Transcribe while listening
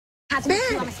about to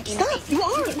make you almost hit me in the Stop! face. You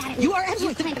Don't are! get mad at me. You are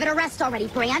absolutely... Kind of an arrest already,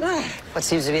 Brant. What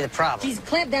seems to be the problem? She's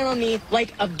clamped down on me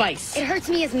like a vice. It hurts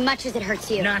me as much as it hurts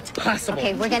you. Not possible.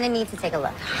 Okay, we're gonna need to take a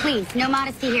look. Please, no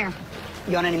modesty here.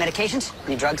 You on any medications?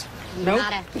 Any drugs? Nope.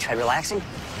 Nada. You tried relaxing?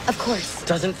 Of course.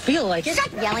 Doesn't feel like it.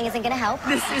 Yelling isn't gonna help.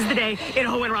 This is the day it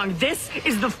all went wrong. This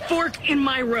is the fork in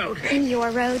my road. In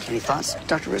your road? Any thoughts,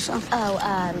 Dr. Russo?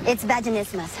 It's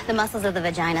vaginismus, the muscles of the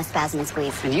vagina spasm and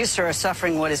squeeze. And you, sir, are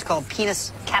suffering what is called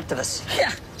penis captivus.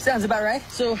 Yeah, sounds about right.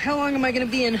 So how long am I going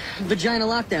to be in vagina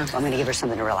lockdown? I'm going to give her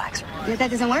something to relax her. If that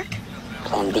doesn't work?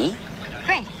 Plan B?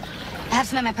 Great. I have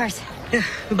some in my purse. Yeah,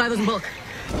 we buy those in bulk.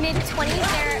 Mid-20s,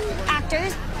 they're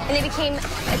actors, and they became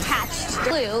attached.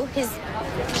 Blue, his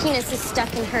penis is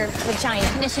stuck in her vagina.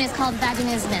 The condition is called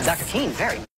vaginismus. Dr. Keene,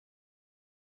 very.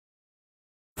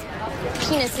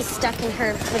 Penis is stuck in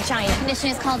her vagina. The condition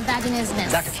is called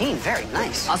vaginismus. Dr. Keene, very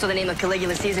nice. Also the name of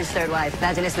Caligula Caesar's third wife,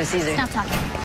 Vaginismus Caesar. Stop talking.